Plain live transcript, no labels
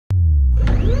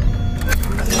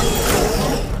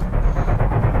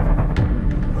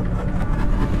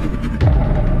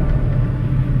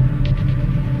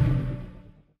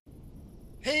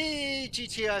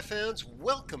Sci-Fi fans,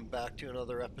 welcome back to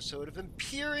another episode of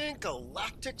Empyrion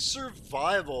Galactic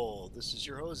Survival. This is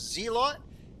your host Zelot,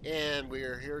 and we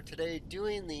are here today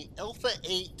doing the Alpha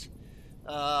 8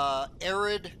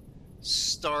 Arid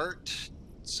start.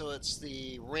 So it's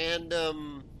the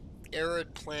random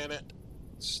Arid planet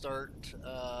start.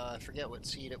 I forget what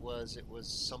seed it was. It was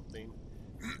something.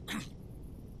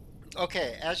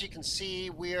 Okay, as you can see,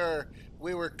 we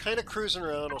were kind of cruising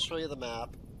around. I'll show you the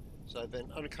map. So I've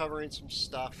been uncovering some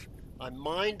stuff. I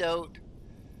mined out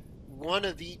one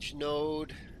of each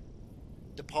node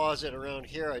deposit around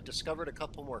here. I discovered a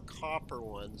couple more copper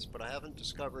ones, but I haven't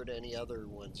discovered any other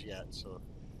ones yet. So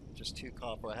just 2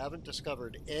 copper. I haven't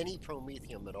discovered any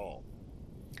promethium at all.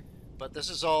 But this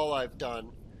is all I've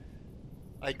done.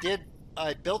 I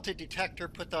built a detector,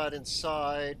 put that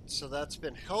inside, so that's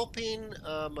been helping.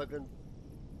 I've been,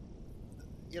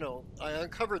 I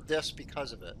uncovered this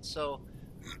because of it. So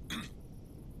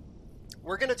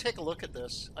we're going to take a look at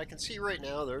this. I can see right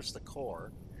now there's the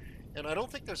core, and I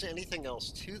don't think there's anything else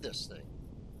to this thing.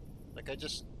 I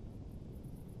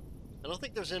don't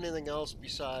think there's anything else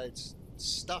besides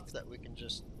stuff that we can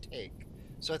just take.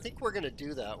 So I think we're going to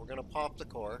do that. We're going to pop the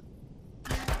core.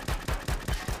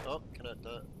 Oh,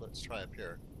 let's try up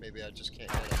here. Maybe I just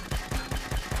can't get it.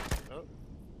 Oh.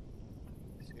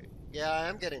 Yeah, I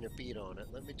am getting a beat on it.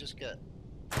 Let me just get...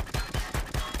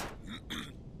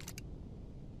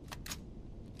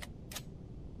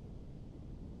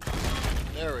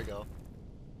 There we go.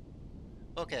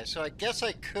 Okay, so I guess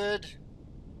I could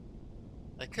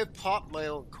pop my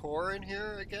own core in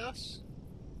here, I guess.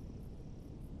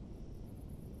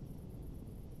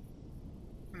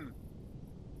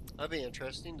 That'd be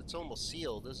interesting. It's almost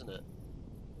sealed, isn't it?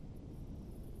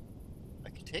 I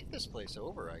could take this place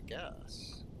over, I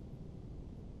guess.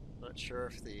 Not sure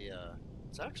if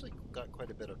it's actually got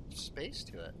quite a bit of space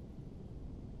to it.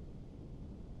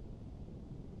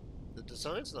 The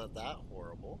design's not that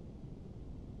horrible.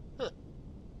 Huh.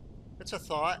 It's a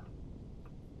thought.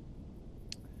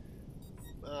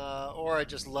 Or I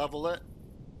just level it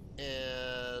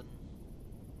and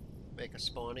make a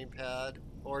spawning pad.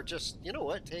 Or just, you know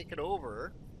what, take it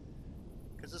over.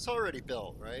 Because it's already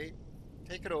built, right?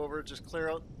 Take it over, just clear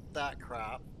out that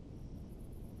crap.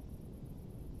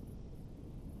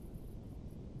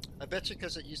 I bet you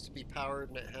because it used to be powered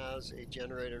and it has a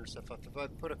generator and stuff, if I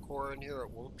put a core in here, it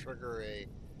won't trigger a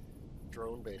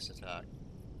drone base attack.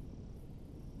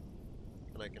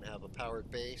 And I can have a powered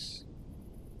base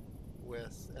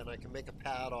and I can make a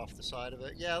pad off the side of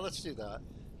it. Yeah, let's do that.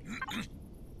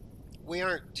 We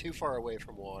aren't too far away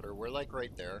from water. We're like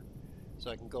right there. So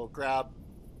I can go grab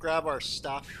our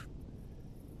stuff.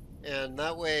 And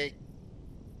that way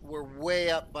we're way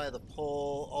up by the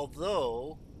pole,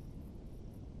 although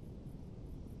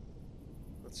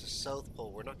that's the South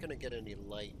Pole. We're not going to get any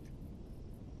light.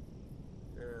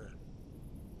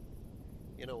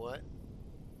 You know what?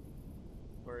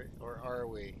 Or are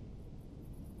we?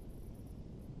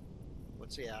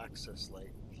 What's the axis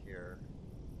like here?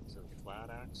 Is it flat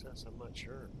axis? I'm not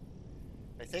sure.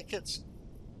 I think it's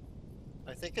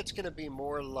going to be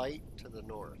more light to the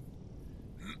north.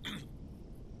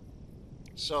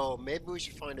 So maybe we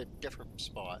should find a different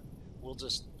spot. We'll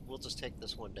just take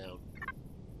this one down.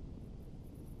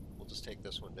 We'll just take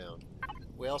this one down.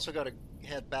 We also got to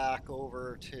head back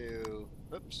over to,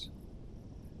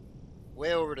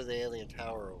 way over to the alien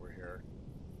tower over here.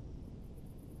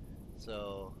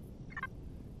 So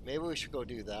maybe we should go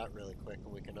do that really quick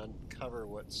and we can uncover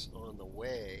what's on the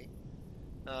way.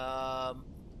 I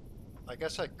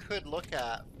guess I could look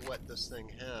at what this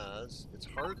thing has. It's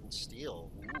hardened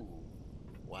steel. Ooh.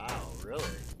 Wow, really?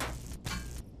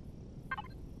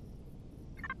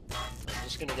 I'm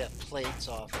just gonna get plates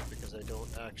off it because I don't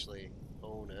actually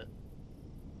own it.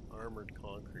 Armored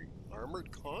concrete.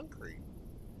 Armored concrete.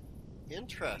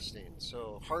 Interesting.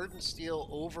 So hardened steel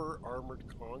over armored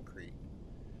concrete.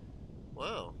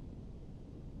 Wow.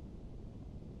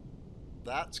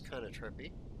 That's kind of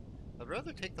trippy. I'd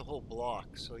rather take the whole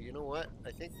block, so you know what?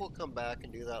 I think we'll come back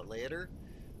and do that later.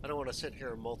 I don't want to sit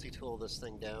here and multi-tool this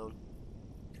thing down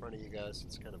in front of you guys.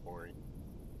 It's kind of boring.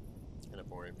 It's kind of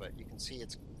boring, but you can see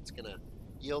it's going to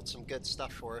yield some good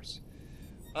stuff for us.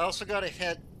 I also got to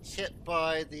hit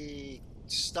by the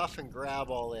stuff and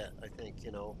grab all it, I think,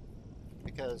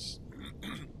 because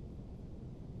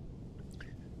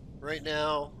right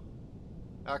now,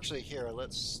 actually here,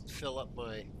 let's fill up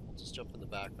my... Just jump in the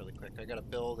back really quick. I gotta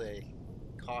build a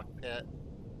cockpit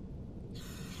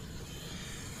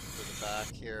for the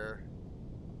back here.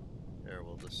 There,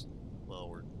 we'll just while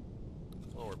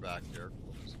we're back here.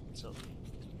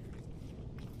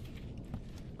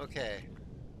 Okay.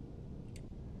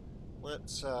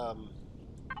 Let's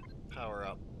power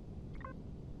up.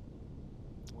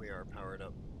 We are powered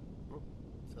up. Oop,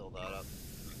 fill that up.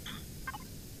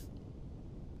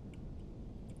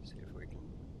 See if we can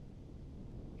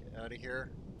get out of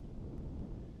here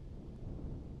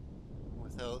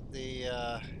without the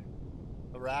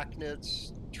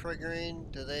arachnids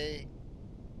triggering. Do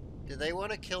they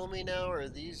want to kill me now, or are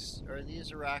these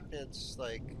arachnids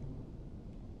like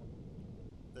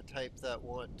the type that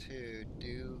want to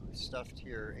do stuff to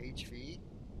your HV?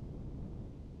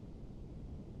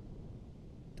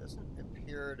 Doesn't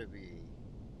appear to be.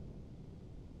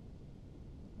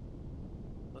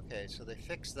 Okay, so they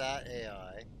fixed that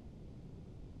AI.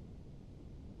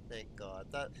 Thank God.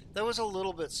 That was a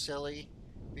little bit silly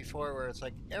before, where it's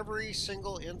like every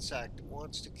single insect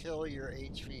wants to kill your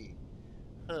HV.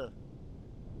 Huh.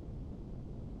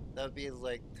 That would be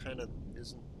like kind of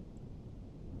isn't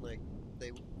like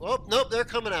they. Oh nope, they're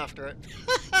coming after it.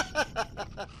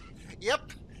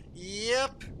 Yep.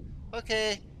 Yep.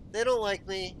 Okay, they don't like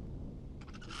me.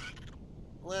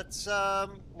 Let's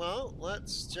well,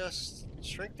 let's just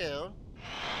shrink down.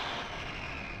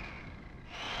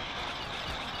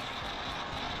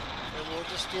 And we'll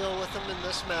just deal with them in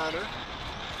this manner.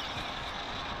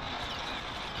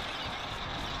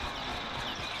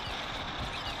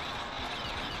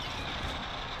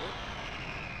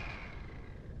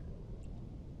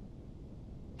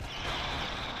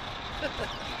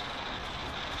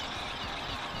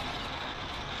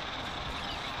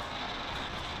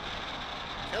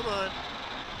 Come on.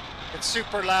 It's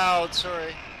super loud,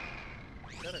 sorry.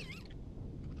 Got it.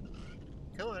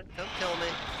 Come on, come kill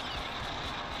me.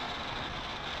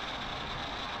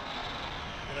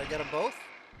 Did I get them both?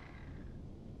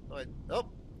 Oh,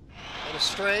 and a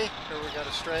stray. Here we got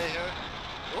a stray here.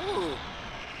 Ooh.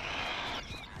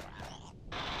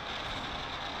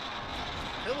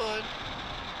 Come on.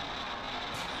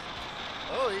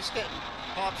 Oh, he's getting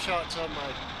pop shots on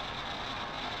my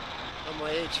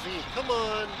HV. Come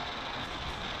on.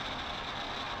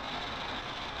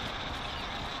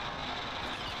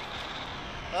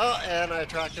 Oh, and I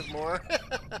attracted more.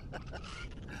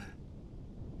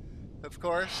 Of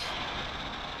course,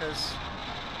 because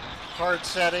hard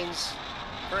settings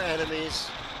for enemies.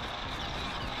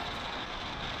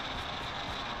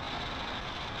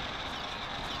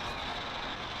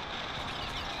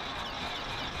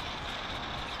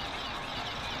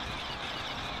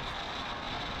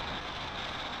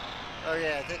 Oh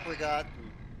yeah, I think we got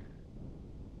them.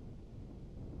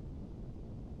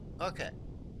 Okay.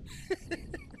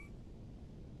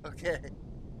 Okay.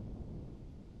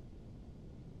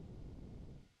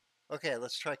 Okay,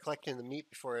 let's try collecting the meat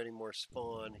before any more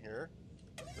spawn here.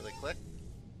 Really quick.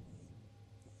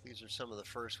 These are some of the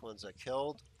first ones I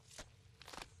killed.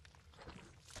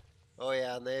 Oh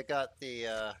yeah, and they got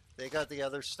the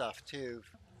other stuff too.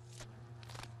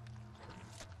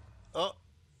 Oh.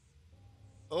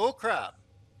 Oh crap.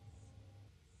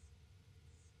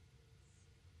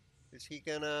 Is he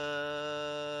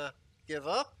gonna give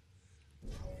up?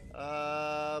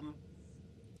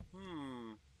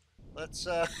 Let's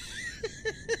I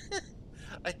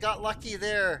got lucky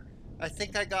there. I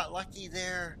think I got lucky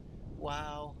there.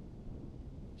 Wow.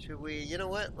 Should we, you know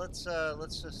what? Let's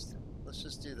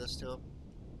just do this to him.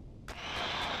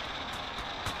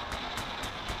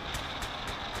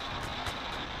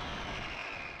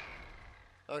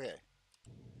 Okay.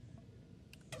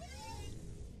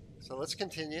 So let's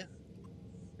continue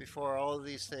before all of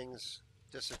these things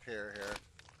disappear here.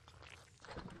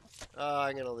 Oh,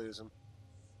 I'm gonna lose them.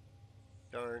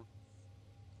 Darn.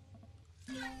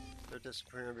 They're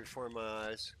disappearing before my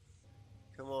eyes.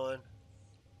 Come on.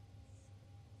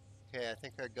 Okay, I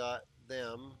think I got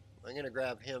them. I'm gonna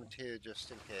grab him too,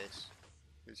 just in case,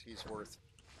 because he's worth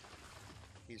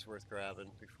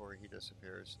grabbing before he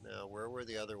disappears. Now, where were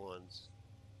the other ones?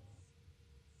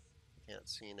 I can't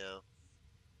see now.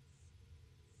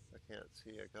 I can't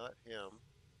see. I got him.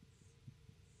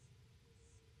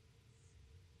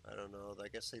 I don't know. I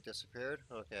guess they disappeared?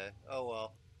 Okay. Oh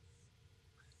well.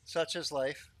 Such is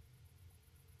life.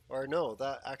 Or no,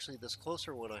 that actually this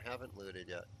closer one I haven't looted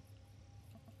yet.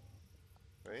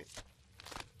 Right?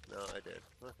 No, I did.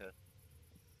 Okay.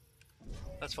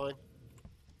 That's fine.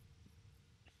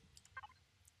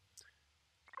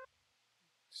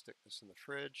 Stick this in the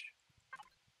fridge.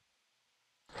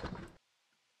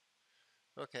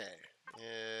 Okay.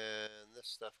 And this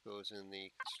stuff goes in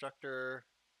the constructor.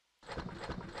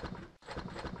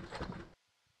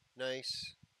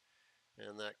 Nice.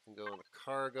 And that can go in the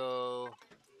cargo.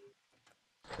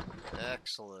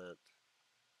 Excellent.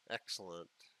 Excellent.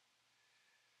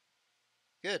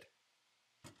 Good.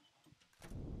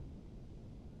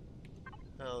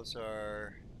 How's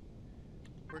our...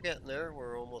 We're getting there.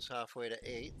 We're almost halfway to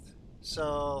 8th.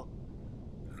 So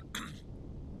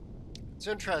it's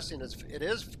interesting. It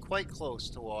is quite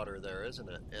close to water there, isn't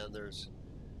it? And there's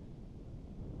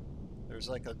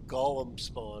like a golem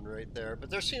spawn right there.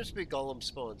 But there seems to be golem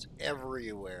spawns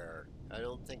everywhere. I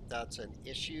don't think that's an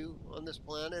issue on this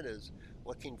planet, is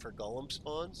looking for golem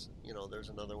spawns. You know, there's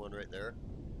another one right there,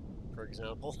 for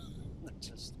example.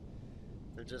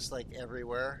 they're just like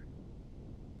everywhere.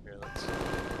 Here, let's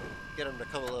get them to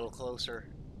come a little closer.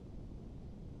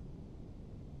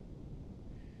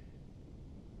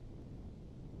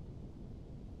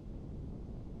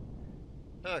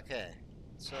 Okay,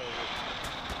 so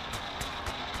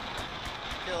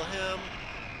kill him,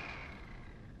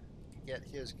 get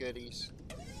his goodies.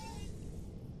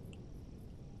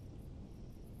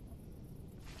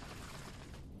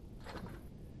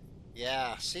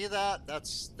 Yeah, see that?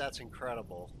 That's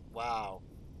incredible. Wow.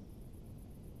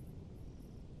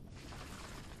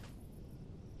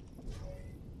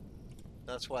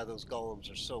 That's why those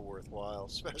golems are so worthwhile,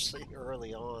 especially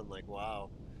early on. Like, wow.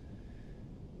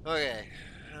 Okay,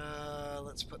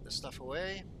 let's put this stuff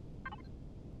away.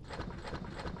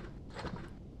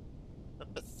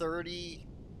 Up to 30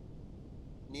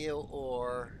 Neo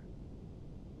ore,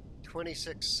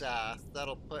 26 Sath.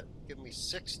 That'll give me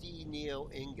 60 Neo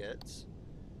ingots.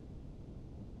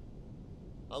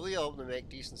 I'll be able to make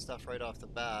decent stuff right off the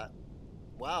bat.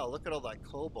 Wow, look at all that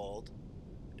cobalt.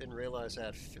 Didn't realize I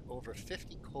had over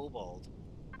 50 cobalt.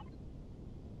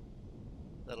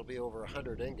 That'll be over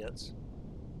 100 ingots.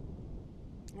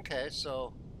 Okay,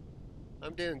 so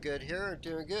I'm doing good here. I'm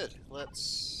doing good.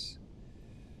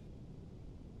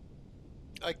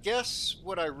 I guess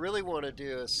what I really want to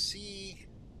do is see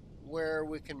where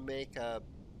we can make a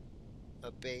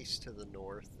base to the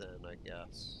north then, I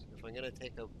guess. If I'm going to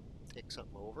take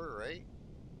something over, right?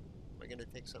 Am I going to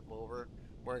take something over?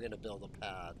 Or am I going to build a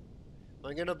pad? If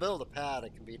I'm going to build a pad,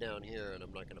 it can be down here and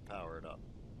I'm not going to power it up.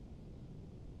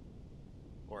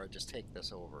 Or I just take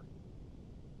this over.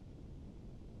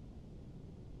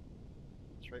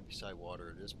 It's right beside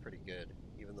water. It is pretty good,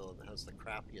 even though it has the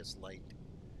crappiest light.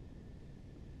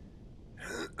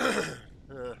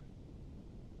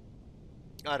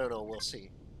 I don't know. We'll see.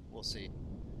 We'll see.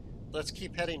 Let's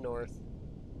keep heading north.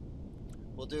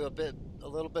 We'll do a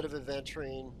little bit of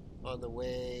adventuring on the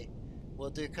way. We'll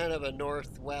do kind of a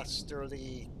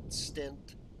northwesterly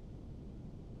stint,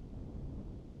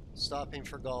 stopping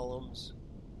for golems.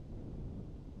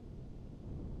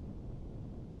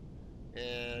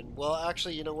 And, well,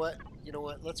 actually, you know what?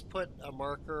 Let's put a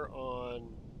marker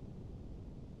on.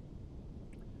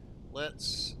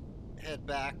 Let's head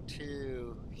back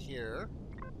to here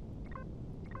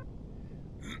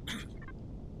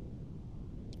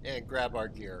and grab our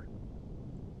gear.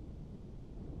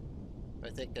 I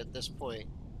think at this point,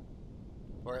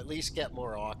 or at least get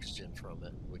more oxygen from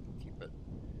it, we can keep it.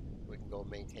 We can go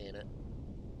maintain it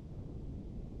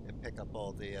and pick up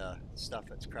all the stuff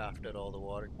that's crafted, all the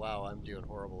water. Wow, I'm doing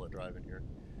horrible at driving here.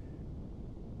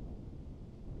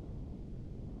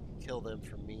 Kill them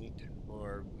for meat,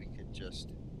 or we could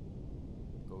just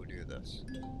go do this.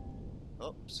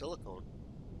 Oh, silicone.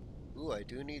 Ooh, I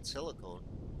do need silicone.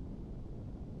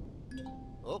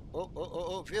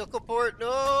 Oh, vehicle port, no!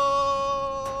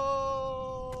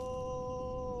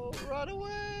 Run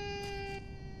away!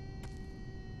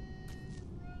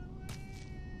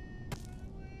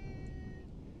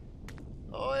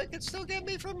 Oh, it can still get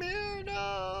me from here,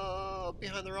 no!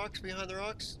 Behind the rocks, behind the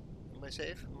rocks. Am I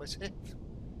safe? Am I safe?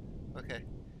 Okay.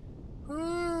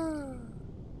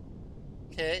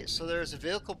 Okay, so there's a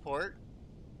vehicle port.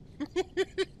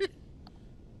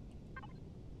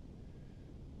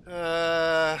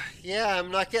 Yeah,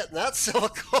 I'm not getting that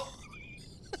silicone.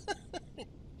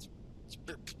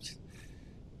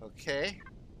 Okay.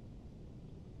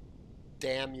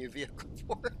 Damn you, vehicle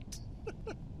port.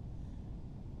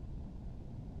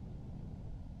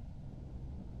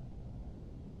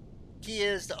 Key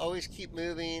is to always keep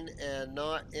moving and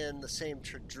not in the same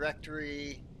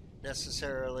trajectory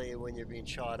necessarily when you're being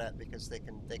shot at, because they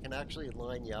can actually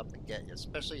line you up and get you.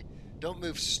 Especially, don't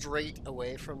move straight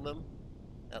away from them.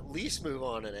 At least move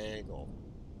on an angle.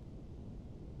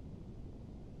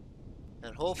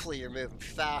 And hopefully you're moving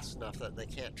fast enough that they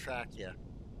can't track you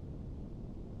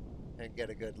and get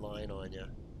a good line on you.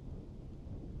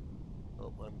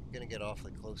 Oh, I'm gonna get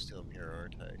awfully close to them here,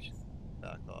 aren't I?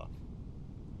 Back off.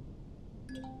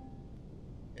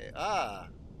 Okay,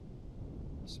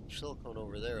 some silicone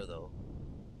over there though.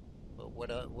 But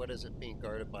what is it being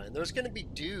guarded by? And there's gonna be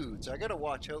dudes. I gotta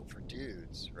watch out for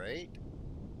dudes, right?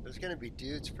 There's gonna be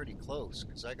dudes pretty close,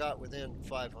 because I got within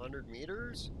 500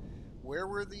 meters. Where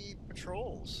were the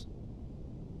patrols?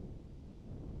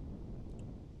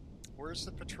 Where's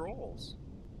the patrols?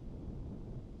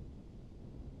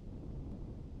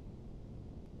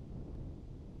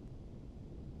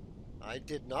 I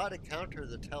did not encounter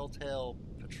the telltale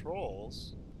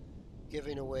patrols,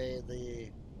 giving away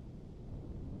the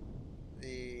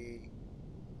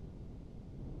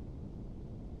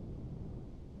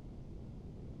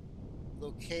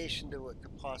location to what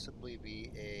could possibly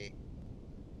be a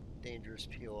dangerous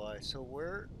POI. So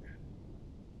where?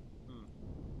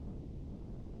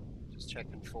 Just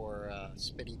checking for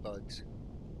spitty bugs.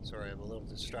 Sorry, I'm a little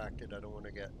distracted. I don't want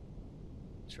to get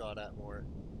shot at more.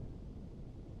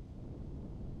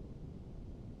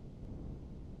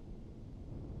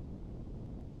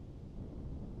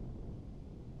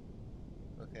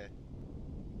 Okay.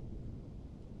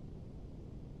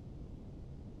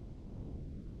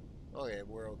 Okay,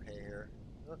 we're okay here.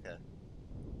 Okay.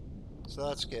 So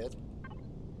that's good.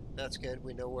 That's good.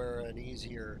 We know where an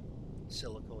easier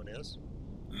silicone is.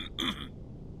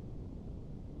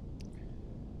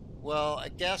 Well, I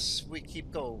guess we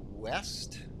keep going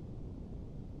west.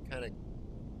 Kind of,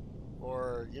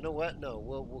 or you know what? No,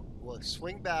 we'll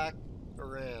swing back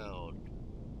around.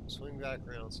 Swing back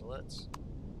around. So let's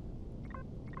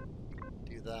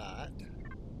do that.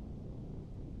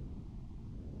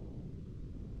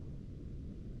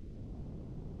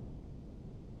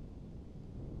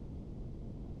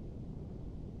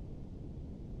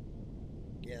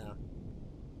 Yeah.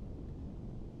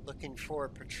 Looking for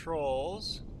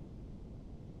patrols.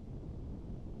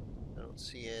 I don't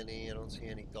see any. I don't see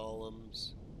any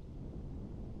golems.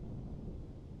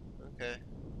 Okay.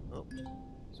 Oh,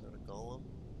 is that a golem?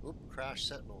 Oop, crash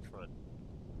sentinel front.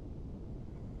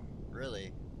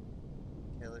 Really?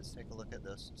 Okay, let's take a look at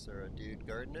this. Is there a dude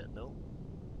guarding it? No.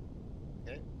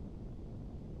 Okay.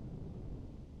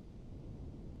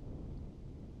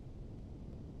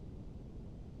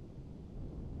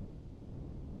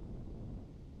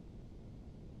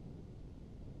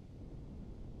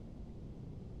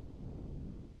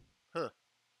 Huh.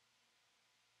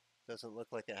 Doesn't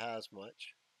look like it has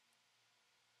much.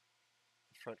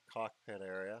 The front cockpit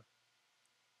area.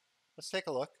 Let's take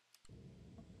a look.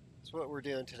 That's what we're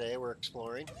doing today. We're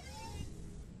exploring.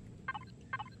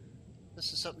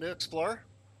 This is something to explore.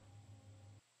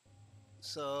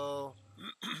 So,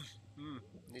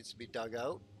 needs to be dug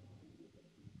out.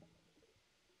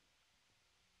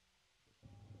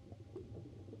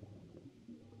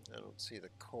 I don't see the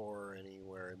core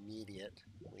anywhere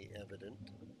immediately evident.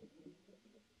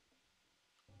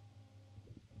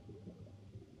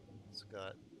 It's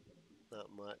got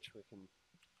not much.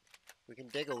 We can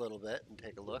dig a little bit and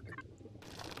take a look.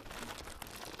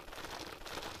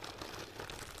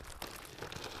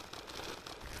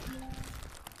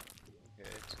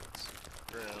 Okay, so it's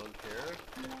ground here.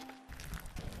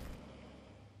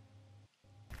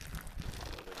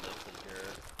 Probably nothing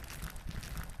here.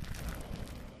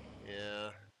 Yeah.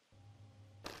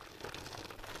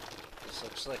 This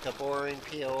looks like a boring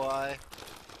POI.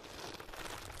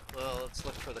 Well, let's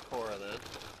look for the core then.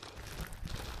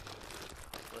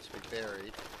 Must be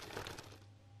buried.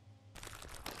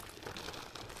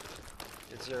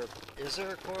 Is there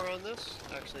a core on this?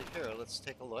 Actually, here, let's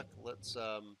take a look. Let's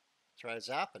try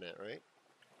zapping it, right?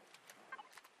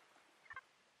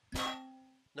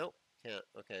 Nope, can't.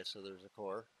 Okay, so there's a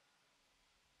core.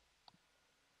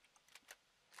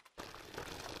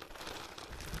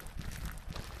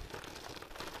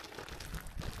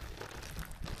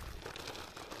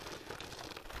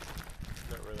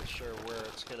 Not really sure where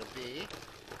it's going to be.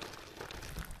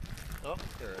 Oh,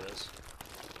 here it is.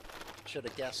 Should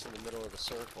have guessed in the middle of the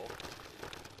circle.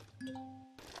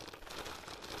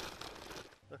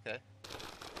 Okay.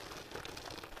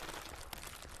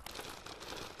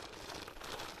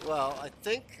 Well, I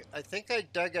think I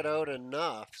dug it out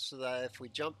enough so that if we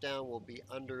jump down, we'll be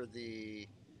under the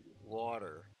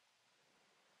water.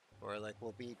 Or like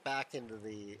we'll be back into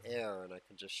the air and I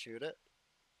can just shoot it.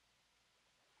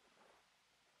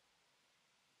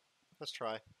 Let's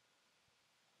try.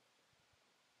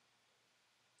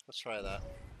 Let's try that.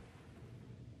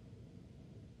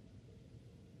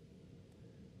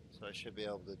 So I should be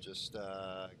able to just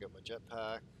get my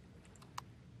jetpack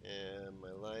and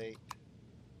my light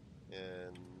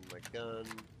and my gun,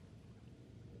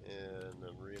 and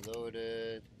I'm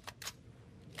reloaded.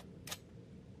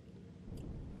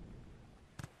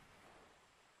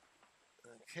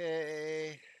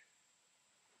 Okay.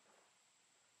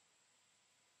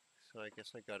 So I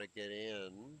guess I gotta get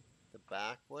in the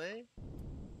back way.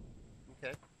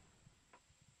 Okay.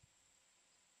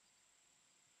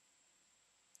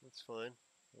 That's fine.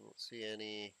 I don't see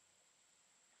any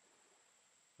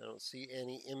I don't see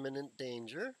any imminent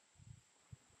danger.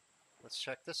 Let's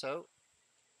check this out.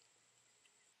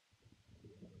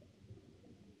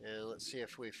 And let's see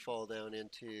if we fall down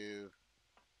into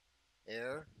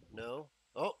air. No.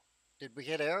 Oh, did we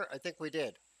hit air? I think we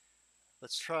did.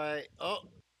 Let's try. Oh,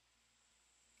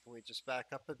 can we just back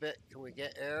up a bit? Can we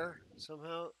get air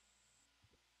somehow?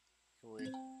 Can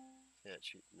we? Can't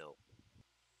shoot. No.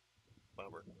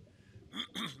 Bummer.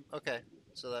 Okay,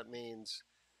 so that means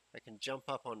I can jump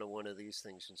up onto one of these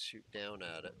things and shoot down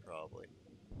at it, probably.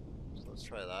 So let's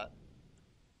try that.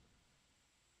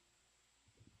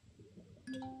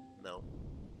 No.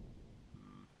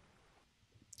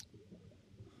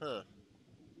 Huh.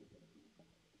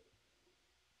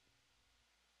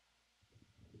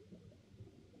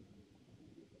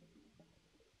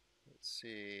 Let's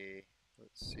see.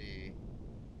 Let's see.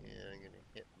 Yeah, I'm going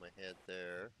to hit my head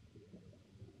there.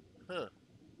 Huh.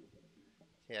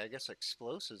 Okay, I guess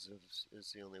explosives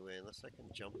is the only way, unless I can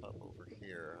jump up over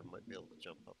here. I might be able to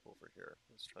jump up over here.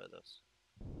 Let's try this.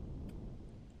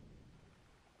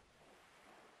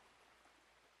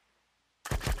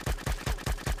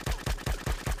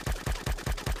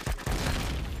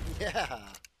 Yeah!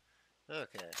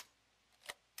 Okay.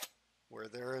 Where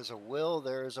there is a will,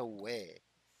 there is a way.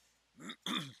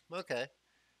 Okay.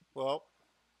 Well,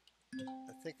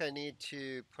 I think I need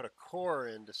to put a core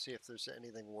in to see if there's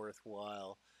anything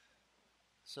worthwhile.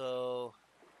 So,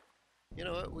 you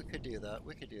know what? We could do that.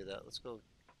 We could do that. Let's go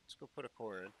put a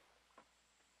core in.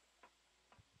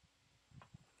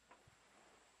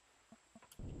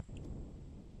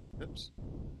 Oops.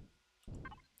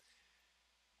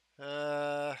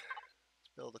 Let's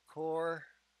build a core.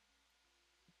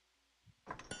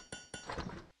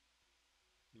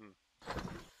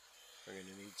 We're going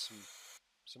to need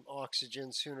some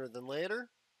oxygen sooner than later.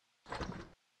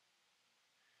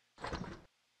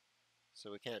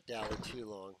 So we can't dally too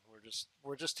long.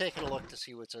 We're just taking a look to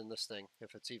see what's in this thing,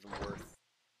 if it's even worth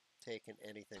taking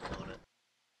anything on it.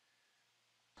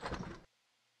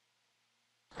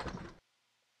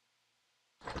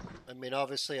 I mean,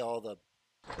 obviously all the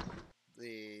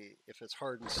if it's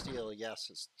hardened steel, yes,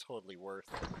 it's totally worth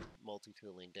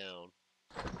multi-tooling down,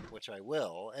 which I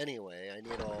will anyway. I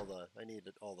needed all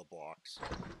the blocks.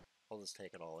 I'll just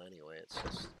take it all anyway.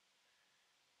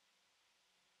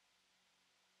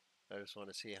 I just want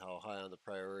to see how high on the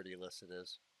priority list it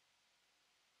is.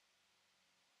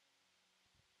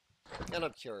 And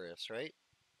I'm curious, right?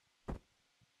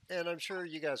 And I'm sure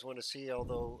you guys want to see,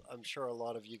 although I'm sure a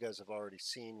lot of you guys have already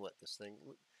seen what this thing,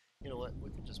 you know what, we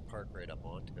can just park right up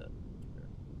onto it. Here,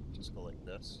 just go like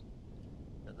this.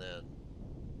 And then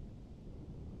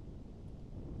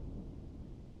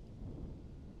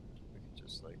we can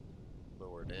just like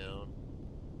lower down.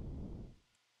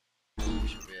 We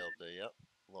should be able to, yep,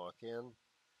 lock in.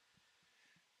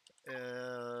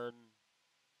 And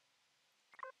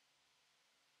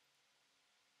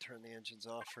turn the engines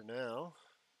off for now.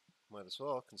 Might as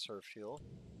well conserve fuel.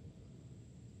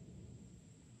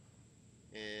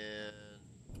 And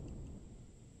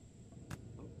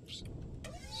oops,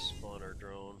 spawn our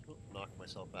drone. Oop, knock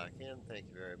myself back in. Thank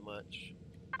you very much.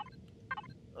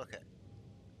 Okay.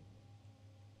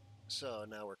 So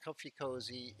now we're comfy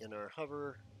cozy in our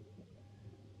hover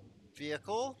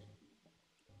vehicle.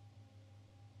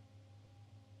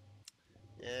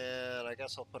 And I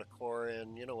guess I'll put a core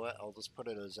in. You know what? I'll just put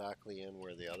it exactly in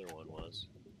where the other one was.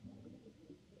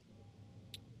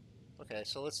 Okay,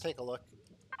 so let's take a look.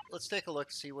 Let's take a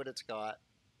look, see what it's got.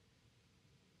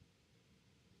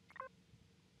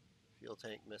 Fuel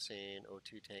tank missing,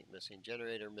 O2 tank missing,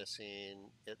 generator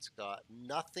missing. It's got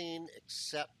nothing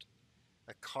except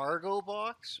a cargo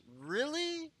box?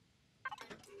 Really?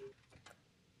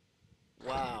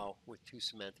 Wow, with 2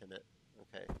 cement in it.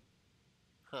 Okay.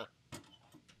 Huh.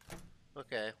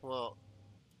 Okay, well,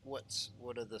 what's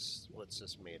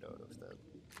this made out of then?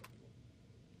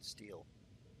 Steel.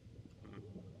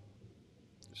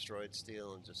 Destroyed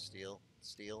steel and just steel.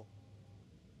 Steel.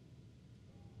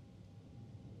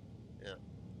 Yeah.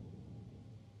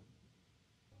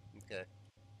 Okay.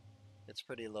 It's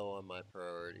pretty low on my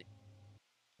priority.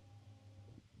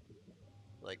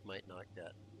 Like, might not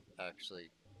get actually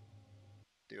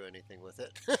do anything with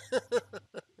it.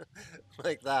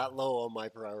 Like that low on my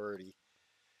priority.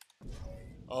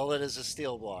 All it is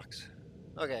steel blocks.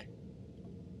 Okay.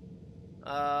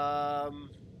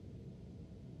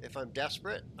 If I'm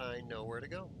desperate, I know where to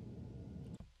go.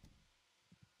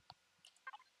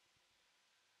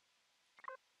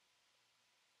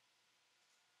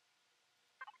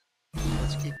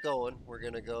 Let's keep going. We're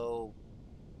going to go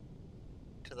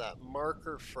to that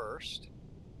marker first.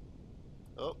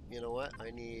 Oh, you know what? I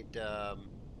need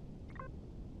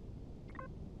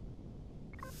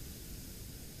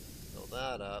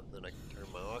that up, then I can turn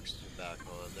my oxygen back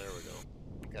on. There we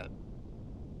go. Okay.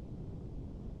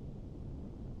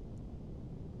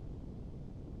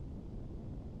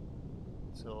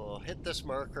 So I'll hit this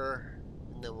marker,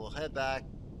 and then we'll head back,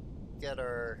 get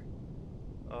our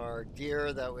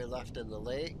gear that we left in the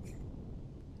lake,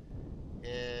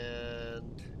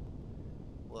 and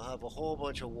we'll have a whole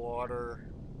bunch of water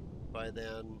by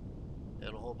then, and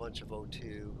a whole bunch of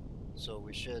O2. So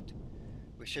we should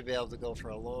be able to go for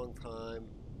a long time.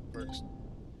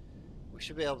 We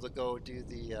should be able to go do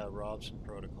the Robson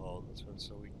Protocol in this one.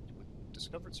 So we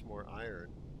discovered some more iron.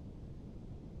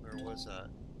 Where was that?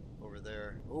 Over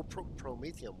there. Oh,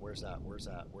 promethium. Where's that? Where's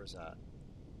that? Where's that?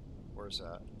 Where's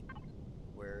that?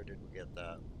 Where did we get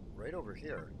that? Right over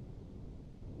here.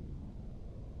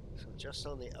 So just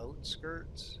on the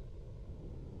outskirts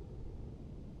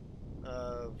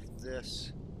of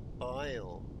this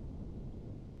biome.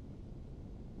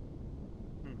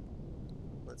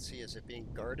 Let's see, is it being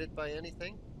guarded by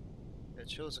anything? It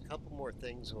shows a couple more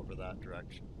things over that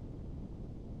direction.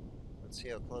 Let's see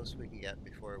how close we can get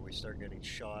before we start getting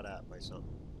shot at by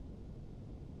something.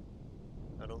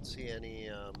 I don't see any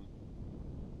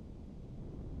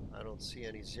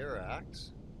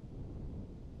Xerax.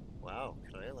 Wow,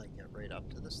 can I like get right up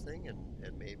to this thing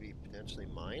and maybe potentially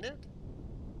mine it?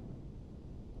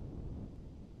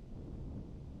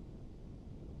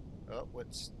 Oh,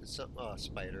 what's something? Oh,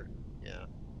 spider. Yeah.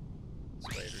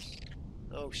 Spiders.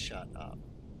 Oh, shut up.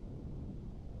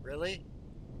 Really?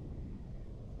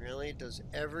 Really? Does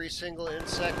every single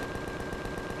insect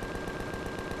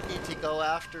need to go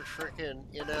after frickin'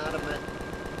 inanimate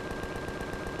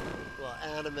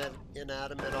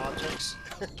objects?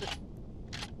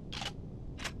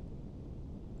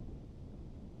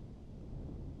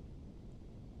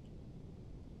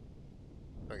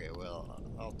 Okay, well,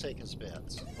 I'll take his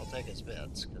bits. I'll take his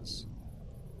bits, because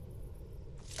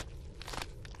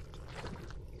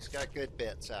he's got good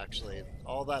bits, actually.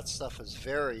 All that stuff is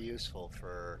very useful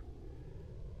for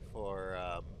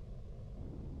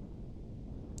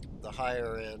the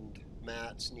higher end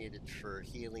mats needed for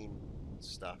healing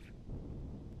stuff.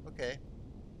 Okay.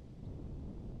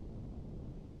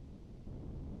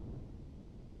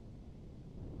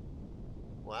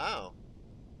 Wow.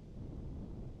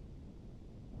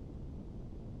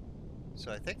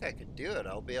 So I think I could do it.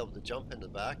 I'll be able to jump in the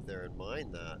back there and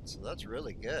mine that. So that's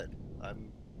really good.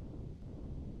 I'm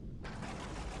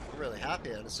really happy.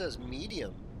 And it says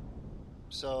medium.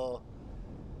 So,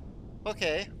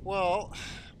 okay, well,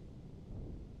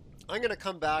 I'm going to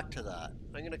come back to that.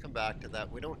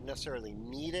 We don't necessarily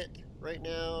need it right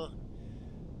now.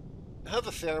 I have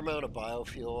a fair amount of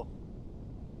biofuel.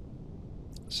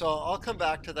 So I'll come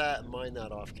back to that and mine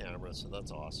that off camera. So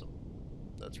that's awesome.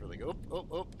 That's really good.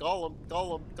 Oh, golem.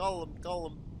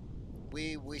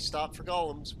 We stopped for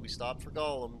golems.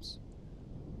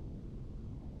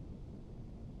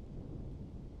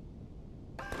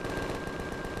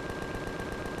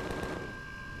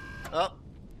 Oh.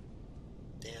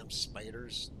 Damn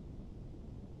spiders.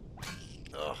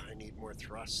 Oh, I need more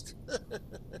thrust.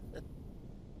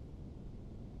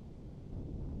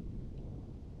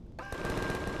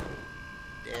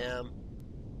 Damn.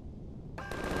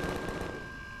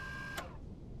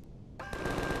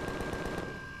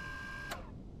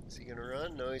 Is he gonna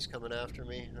run? No, he's coming after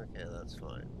me. Okay, that's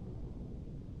fine.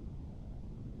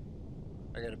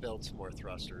 I gotta build some more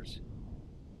thrusters.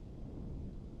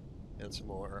 And some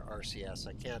more RCS.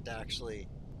 I can't actually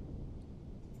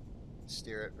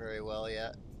steer it very well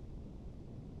yet.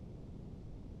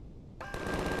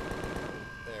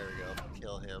 There we go.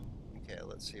 Kill him. Okay,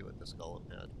 let's see what this golem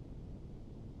had.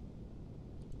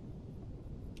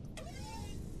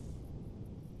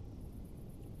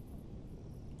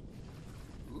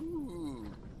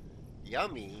 Ooh,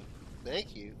 yummy.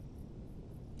 Thank you.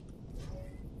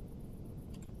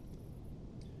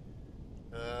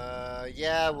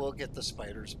 Yeah, we'll get the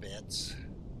spider's bits.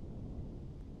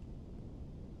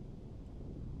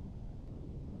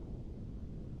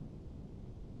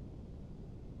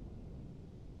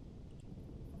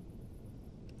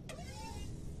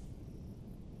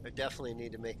 I definitely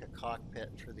need to make a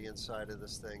cockpit for the inside of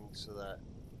this thing so that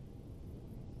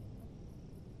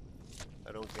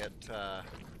I don't get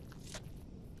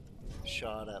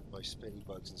shot at by spitty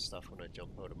bugs and stuff when I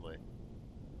jump out of my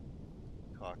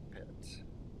cockpit.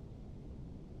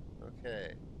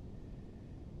 Okay.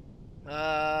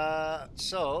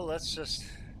 So let's just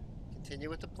continue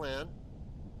with the plan.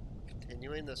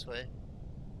 Continuing this way.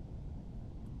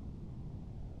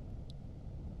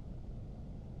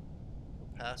 Go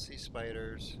past these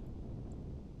spiders.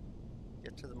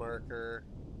 Get to the marker.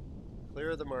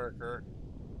 Clear the marker.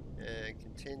 And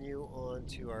continue on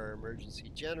to our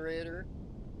emergency generator.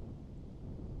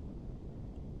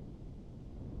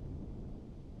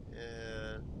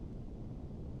 And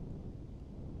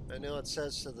I know it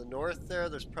says to the north there,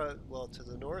 there's well, to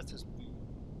the north is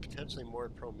potentially more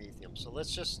promethium. So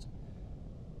let's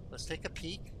take a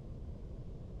peek,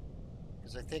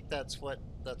 because I think that's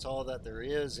all that there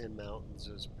is in mountains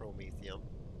is promethium,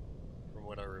 from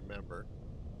what I remember.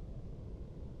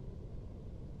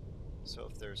 So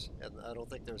if there's, and I don't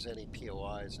think there's any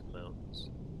POIs in mountains,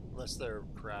 unless they're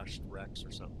crashed wrecks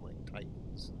or something like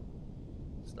Titans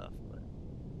stuff. But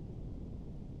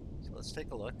so let's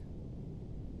take a look.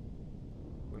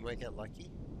 We might get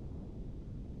lucky.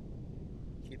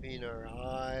 Keeping our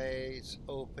eyes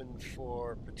open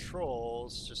for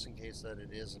patrols, just in case that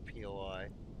it is a POI.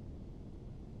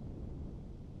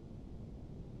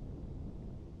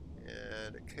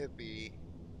 And it could be,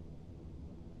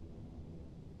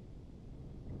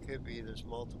 there's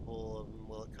multiple of them.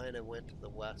 Well, it kind of went to the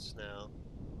west now.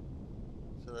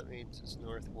 So that means it's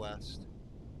northwest.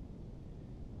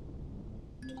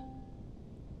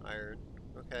 Iron,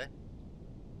 okay.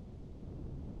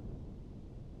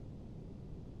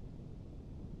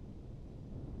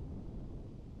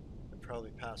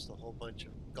 Probably passed a whole bunch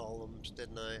of golems,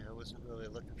 didn't I? I wasn't really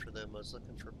looking for them. I was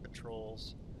looking for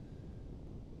patrols.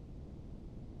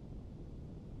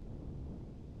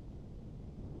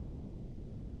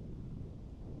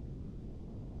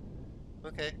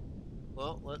 Okay.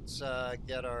 Well, let's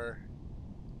get our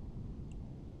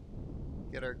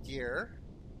gear.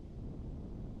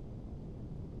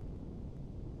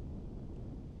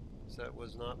 So that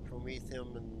was not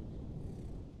promethium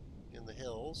in the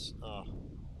hills. Oh.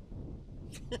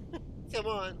 Come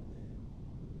on.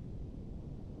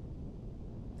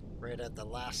 Right at the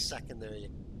last second there, you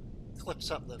clip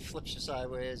something that flips you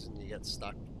sideways and you get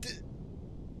stuck.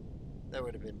 That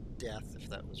would have been death if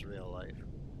that was real life.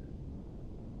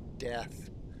 Death.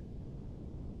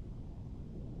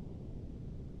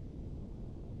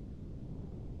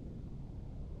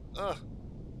 Ugh.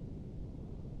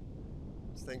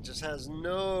 This thing just has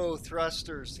no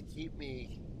thrusters to keep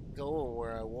me going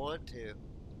where I want to.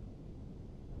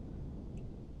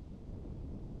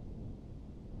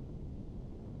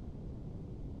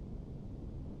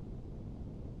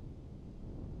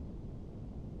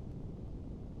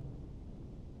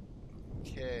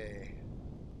 Okay.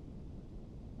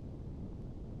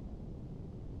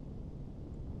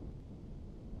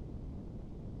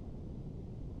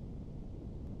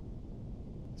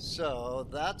 So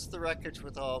that's the wreckage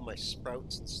with all my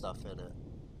sprouts and stuff in it.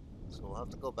 So we'll have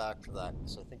to go back for that,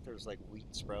 because I think there's like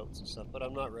wheat sprouts and stuff, but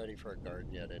I'm not ready for a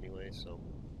garden yet anyway, so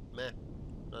meh,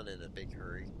 not in a big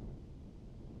hurry.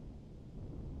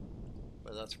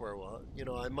 But that's where we'll, you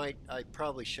know, I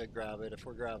probably should grab it. If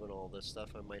we're grabbing all this stuff,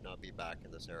 I might not be back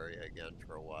in this area again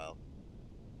for a while.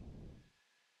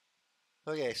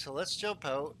 Okay, so let's jump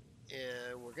out,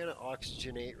 and we're gonna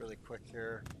oxygenate really quick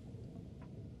here.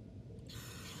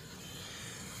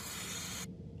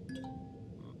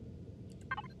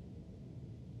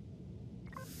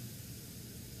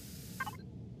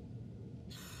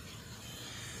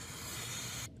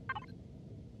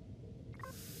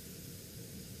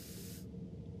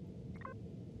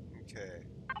 Okay,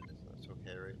 so that's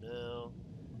okay right now.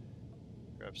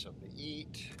 Grab something to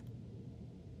eat.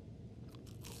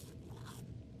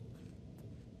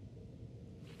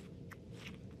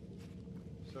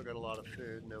 Still got a lot of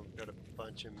food. Now we've got a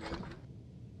bunch of meat,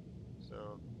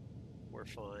 so we're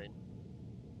fine.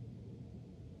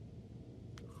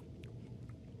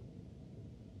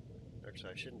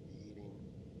 Actually, I shouldn't be eating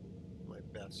my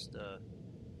best,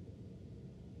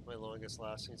 my longest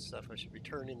lasting stuff. I should be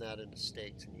turning that into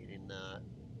steaks and eating that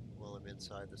while I'm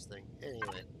inside this thing.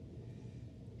 Anyway,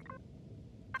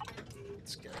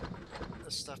 let's get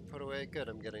this stuff put away. Good,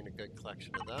 I'm getting a good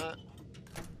collection of that.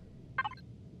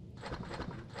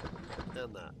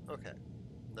 And that. Okay.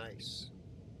 Nice.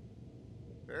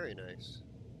 Very nice.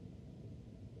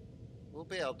 We'll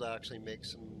be able to actually make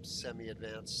some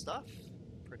semi-advanced stuff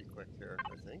pretty quick here,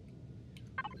 I think.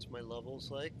 What's my levels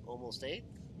like? Almost 8th?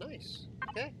 Nice.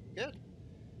 Okay, good.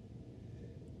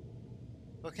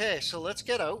 Okay, so let's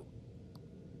get out.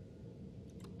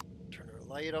 Turn our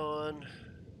light on.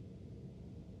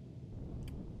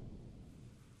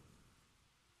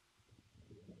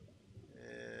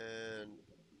 And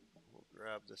we'll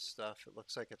grab this stuff. It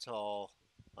looks like it's all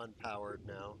unpowered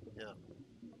now. Yeah.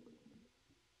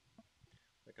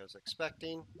 Like I was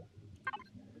expecting.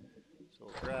 So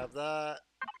we'll grab that.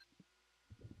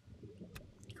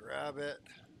 Grab it.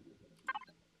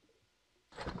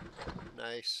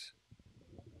 Nice.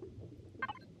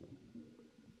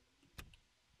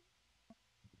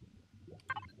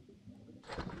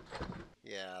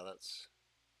 Yeah, that's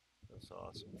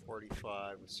awesome.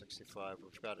 45 with 65.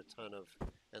 We've got a ton of,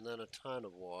 and then a ton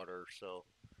of water. So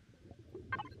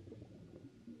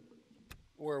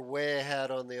we're way ahead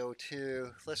on the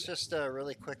O2. Let's just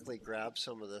really quickly grab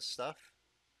some of this stuff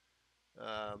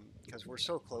because we're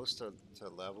so close to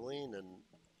leveling. And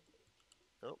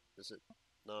oh, is it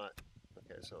not?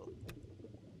 Okay, so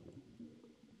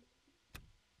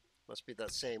must be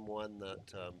that same one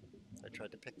that I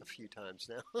tried to pick a few times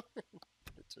now.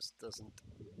 It just doesn't.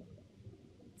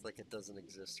 It's like it doesn't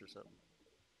exist or something.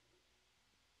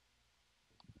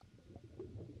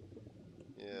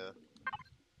 Yeah.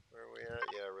 Where are we at?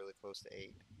 Yeah, really close to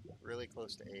 8. Really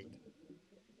close to 8.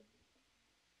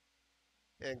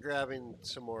 And grabbing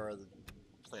some more of the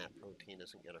plant protein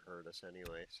isn't going to hurt us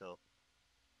anyway. So,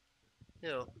 you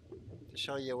know, to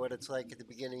show you what it's like at the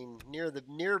beginning,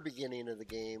 near beginning of the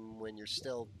game when you're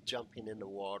still jumping into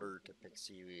water to pick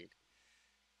seaweed.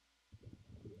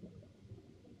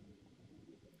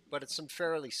 But it's some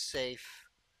fairly safe,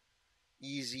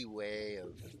 easy way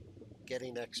of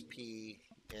getting XP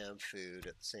and food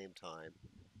at the same time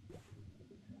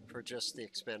for just the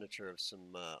expenditure of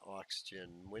some oxygen.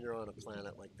 When you're on a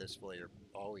planet like this, well, you're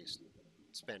always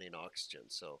spending oxygen,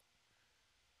 so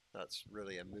that's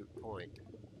really a moot point.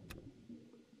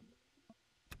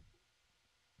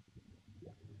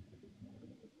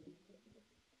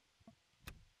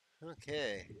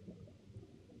 Okay.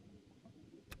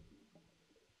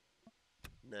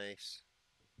 Nice.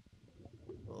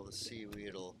 All the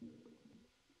seaweed will...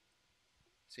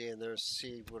 See, and there's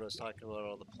what I was talking about,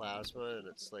 all the plasma, and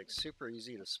it's like super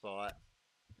easy to spot.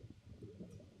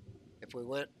 If we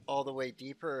went all the way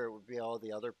deeper, it would be all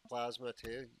the other plasma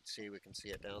too. See, we can see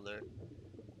it down there.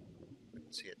 We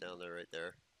can see it down there right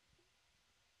there.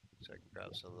 So I can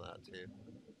grab some of that too.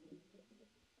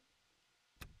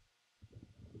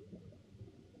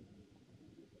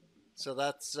 So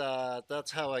that's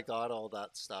how I got all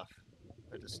that stuff.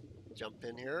 I just jumped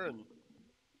in here, and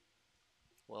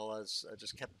well, as I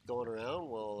just kept going around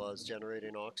while I was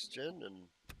generating oxygen and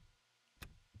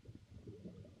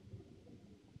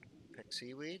pick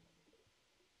seaweed.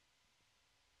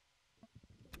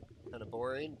 Kind of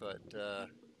boring, but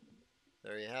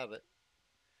there you have it.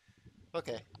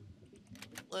 Okay,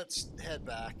 let's head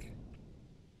back.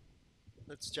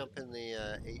 Let's jump in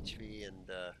the HV and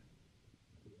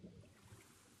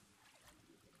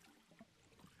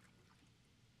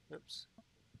oops.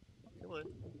 Come on.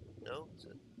 No, is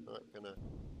it not gonna?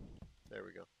 There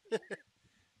we go.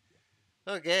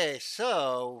 Okay,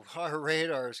 so our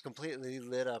radar is completely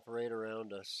lit up right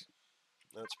around us.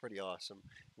 That's pretty awesome.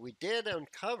 We did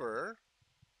uncover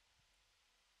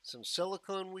some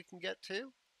silicone we can get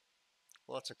to,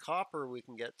 lots of copper we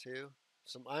can get to,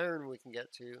 some iron we can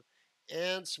get to,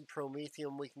 and some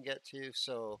promethium we can get to.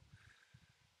 So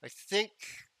I think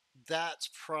that's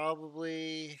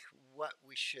probably what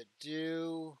we should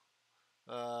do.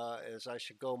 Is I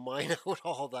should go mine out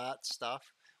all that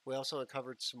stuff. We also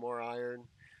uncovered some more iron,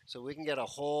 so we can get a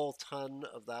whole ton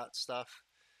of that stuff.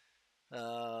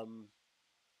 And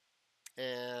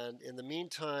in the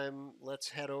meantime, let's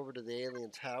head over to the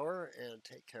alien tower and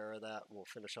take care of that. We'll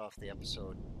finish off the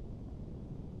episode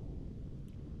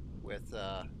with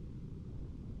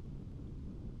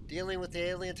dealing with the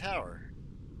alien tower.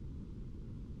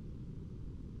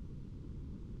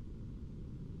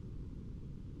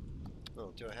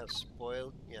 Oh, do I have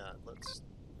spoiled? Yeah, let's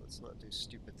not do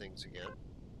stupid things again.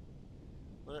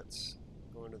 Let's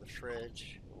go into the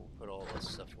fridge. We'll put all this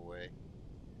stuff away.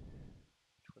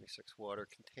 26 water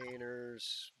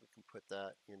containers. We can put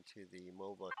that into the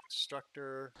mobile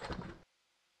constructor.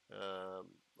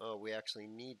 Oh, we actually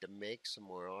need to make some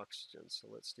more oxygen, so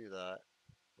let's do that.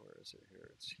 Where is it here?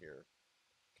 It's here.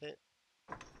 Okay.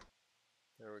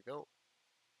 There we go.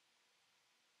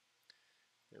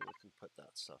 And we can put that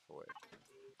stuff away.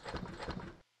 And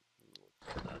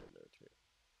we'll put that in there too.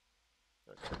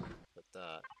 Actually, put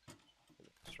that in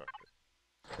the constructor.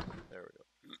 There we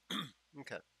go.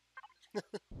 Okay.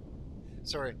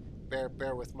 Sorry,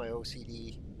 bear with my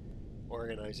OCD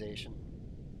organization.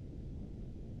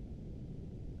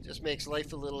 Just makes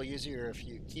life a little easier if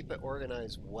you keep it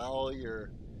organized while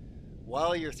you're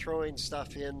throwing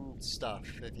stuff in stuff.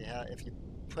 If you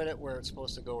put it where it's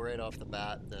supposed to go right off the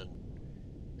bat, then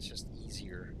it's just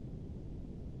easier.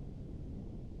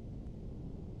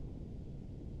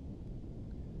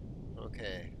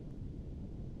 Okay.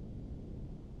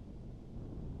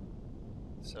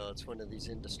 So it's one of these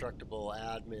indestructible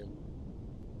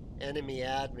enemy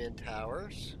admin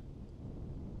towers.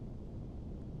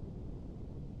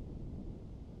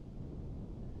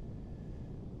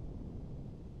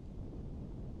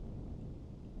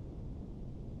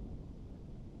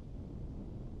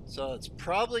 So it's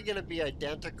probably going to be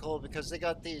identical because they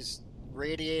got these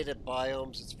radiated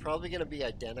biomes. It's probably going to be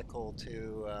identical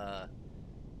to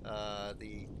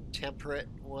the temperate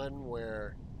one,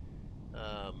 where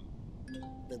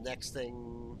the next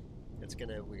thing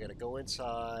we got to go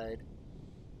inside,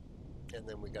 and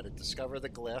then we got to discover the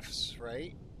glyphs,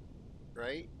 right?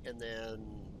 Right, and then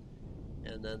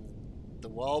the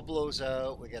wall blows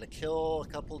out. We got to kill a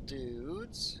couple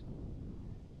dudes,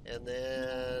 and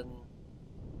then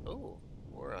oh,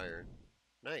 more iron,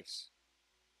 nice.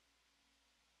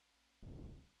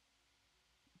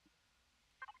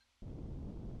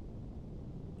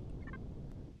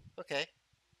 Okay,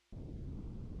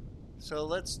 so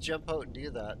let's jump out and do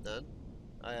that then.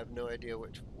 I have no idea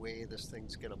which way this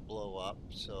thing's gonna blow up,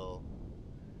 so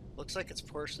looks like it's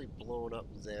partially blown up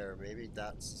there. Maybe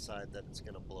that's the side that it's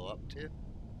gonna blow up to.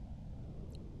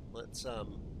 Let's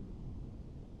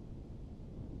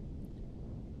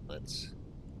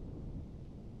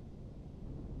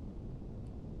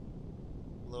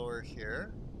lower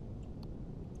here.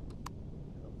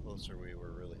 How close are we?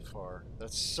 We're really far.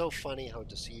 That's so funny how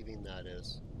deceiving that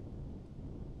is.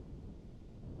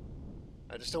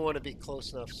 I just don't want to be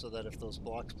close enough so that if those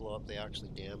blocks blow up, they actually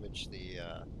damage the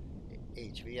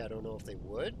HV. I don't know if they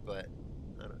would, but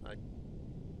I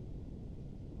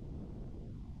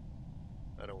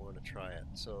don't want to try it.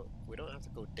 So we don't have to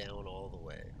go down all the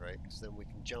way, right? Because then we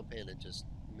can jump in and just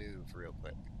move real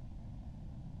quick.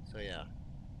 So yeah.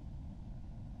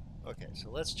 Okay, so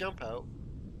let's jump out.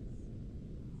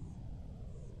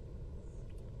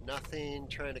 Nothing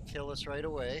trying to kill us right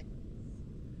away.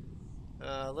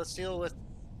 Let's deal with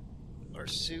our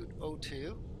suit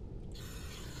O2.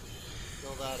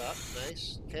 Fill that up,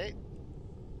 nice, okay.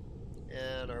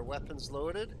 And our weapons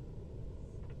loaded.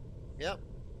 Yep,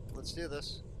 let's do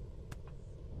this.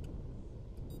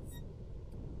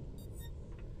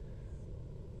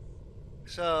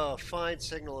 So, find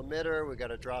signal emitter, we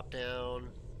gotta drop down.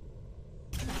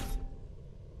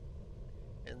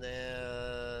 And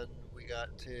then we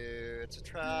got to, it's a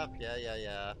trap,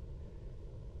 yeah.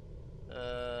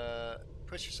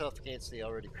 Push yourself against the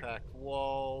already cracked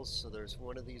walls. So there's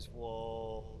one of these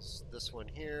walls, this one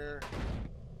here.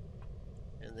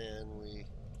 And then we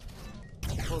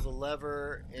pull the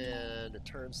lever and it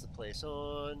turns the place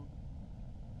on.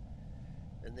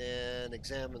 And then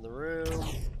examine the room.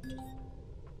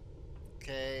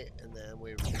 Okay, and then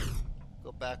we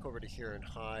go back over to here and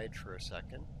hide for a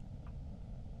second.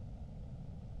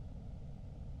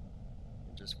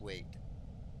 And just wait.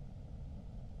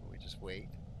 We just wait.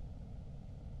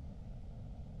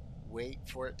 Wait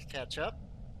for it to catch up.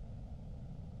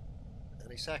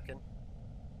 Any second.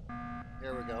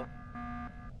 Here we go.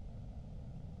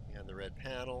 Behind the red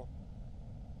panel.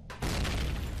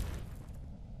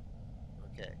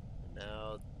 Okay, and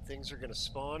now things are going to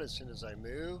spawn as soon as I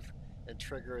move and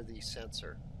trigger the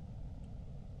sensor.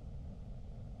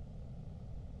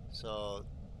 So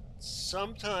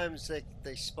sometimes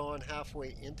they spawn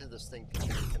halfway into this thing to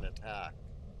make an attack.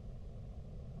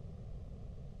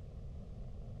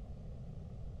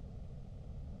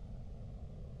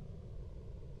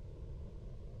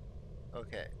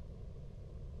 Okay.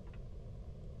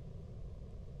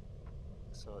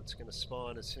 So it's going to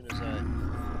spawn as soon as I...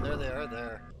 There they are,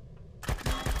 there.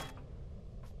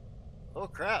 Oh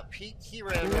crap, he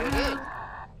ran right in.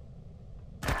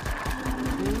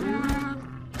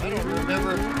 I don't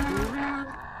remember.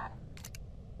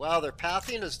 Wow, their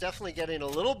pathing is definitely getting a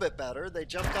little bit better. They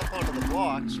jumped up onto the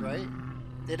blocks, right?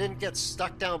 They didn't get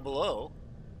stuck down below.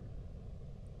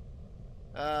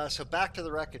 So back to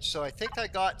the wreckage. So I think I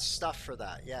got stuff for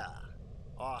that. Yeah.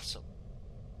 Awesome.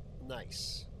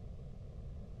 Nice.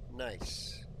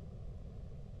 Nice.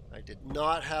 I did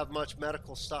not have much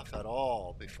medical stuff at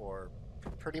all before.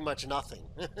 Pretty much nothing.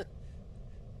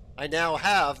 I now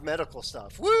have medical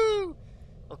stuff. Woo!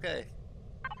 Okay.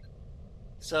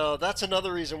 So that's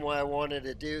another reason why I wanted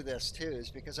to do this too, is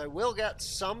because I will get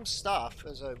some stuff.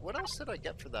 What else did I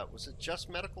get for that? Was it just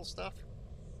medical stuff?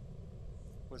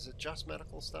 Was it just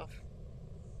medical stuff?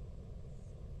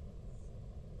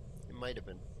 It might have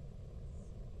been.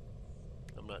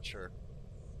 I'm not sure.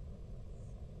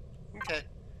 Okay.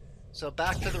 So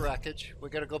back to the wreckage. We're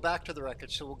going to go back to the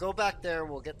wreckage. So we'll go back there and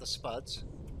we'll get the spuds.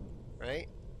 Right?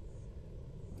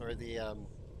 Or the,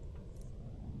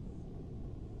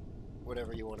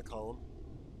 whatever you want to call them.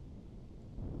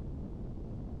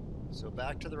 So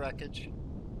back to the wreckage.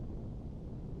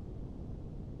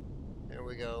 There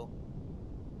we go.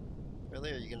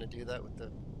 Really? Are you going to do that with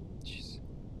the... Jeez.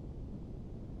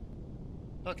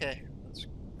 Okay, let's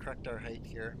correct our height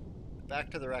here. Back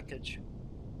to the wreckage.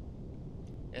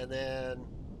 And then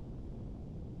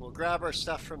We'll grab our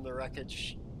stuff from the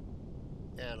wreckage,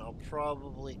 and I'll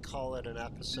probably call it an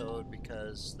episode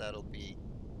because that'll be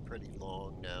pretty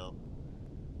long now.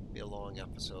 Be a long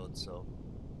episode, so.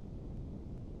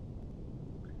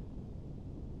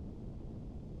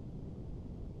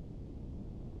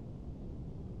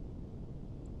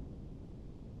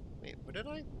 Wait, what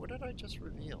did I just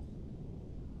reveal?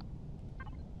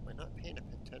 Am I not paying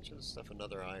attention to stuff?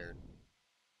 Another iron.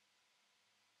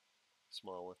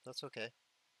 Small one. That's okay.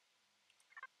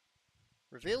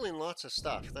 Revealing lots of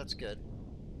stuff. That's good.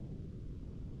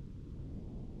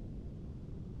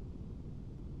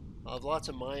 I'll have lots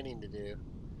of mining to do.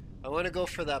 I want to go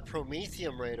for that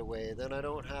promethium right away. Then I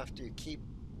don't have to keep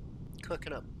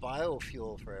cooking up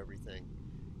biofuel for everything.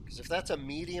 Because if that's a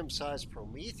medium-sized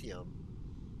promethium,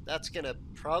 that's going to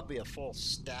probably be a full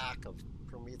stack of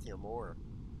promethium ore.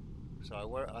 So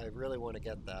I really want to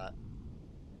get that.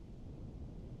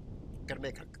 I'm going to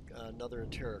make another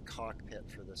interior cockpit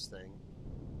for this thing.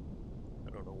 I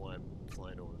don't know why I'm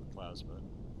flying over the plasma.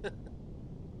 I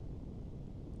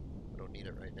don't need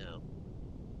it right now.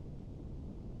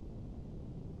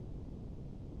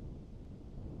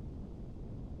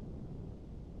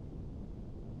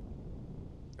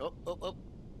 Oh, oh, oh.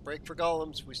 Break for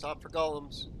golems. We stop for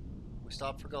golems. We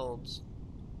stop for golems.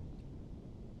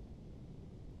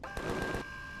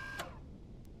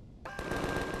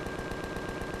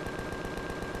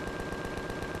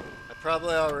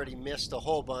 Probably already missed a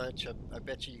whole bunch. I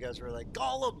bet you guys were like,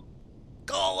 Golem!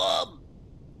 Golem!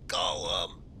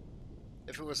 Golem!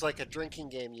 If it was like a drinking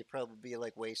game, you'd probably be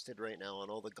like wasted right now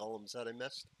on all the golems that I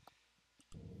missed.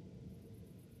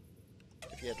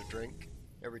 If you had to drink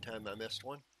every time I missed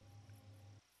one.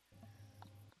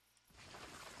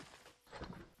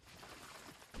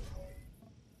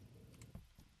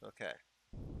 Okay.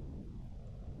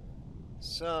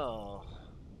 So...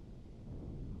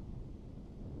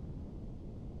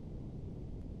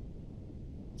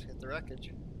 let's hit the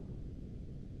wreckage.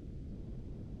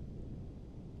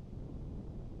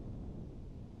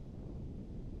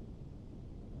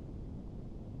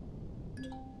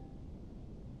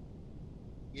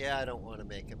 Yeah, I don't want to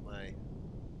make it my...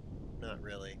 not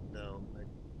really. No.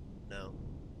 No.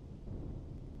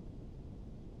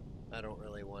 I don't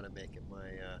really want to make it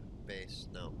my base.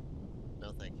 No.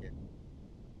 No, thank you.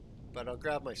 But I'll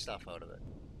grab my stuff out of it.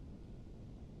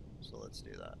 So let's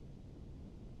do that.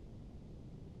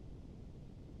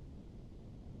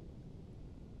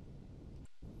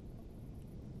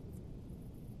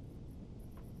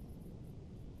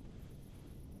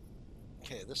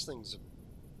 Okay, this thing's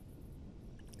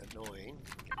annoying.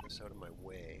 Get this out of my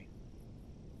way.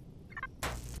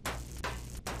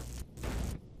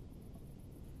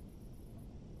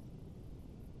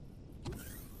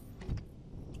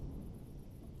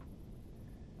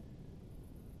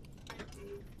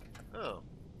 Oh.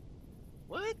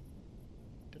 What?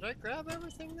 Did I grab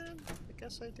everything then? I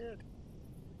guess I did.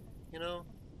 You know,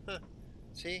 huh.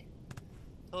 See?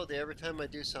 Told you, every time I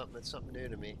do something, it's something new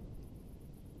to me.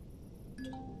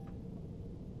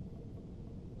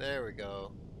 There we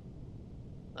go.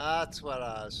 That's what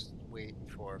I was waiting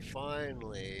for.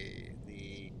 Finally,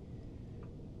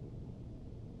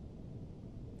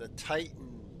 the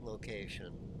Titan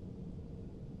location.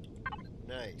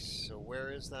 Nice. So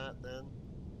where is that then?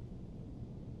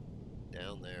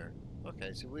 Down there.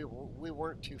 Okay, so we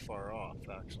weren't too far off,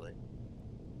 actually.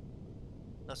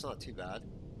 That's not too bad.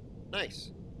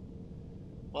 Nice.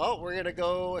 Well, we're going to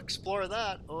go explore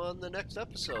that on the next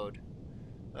episode.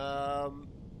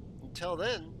 Until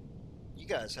then, you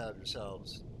guys have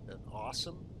yourselves an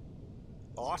awesome,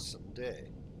 awesome day.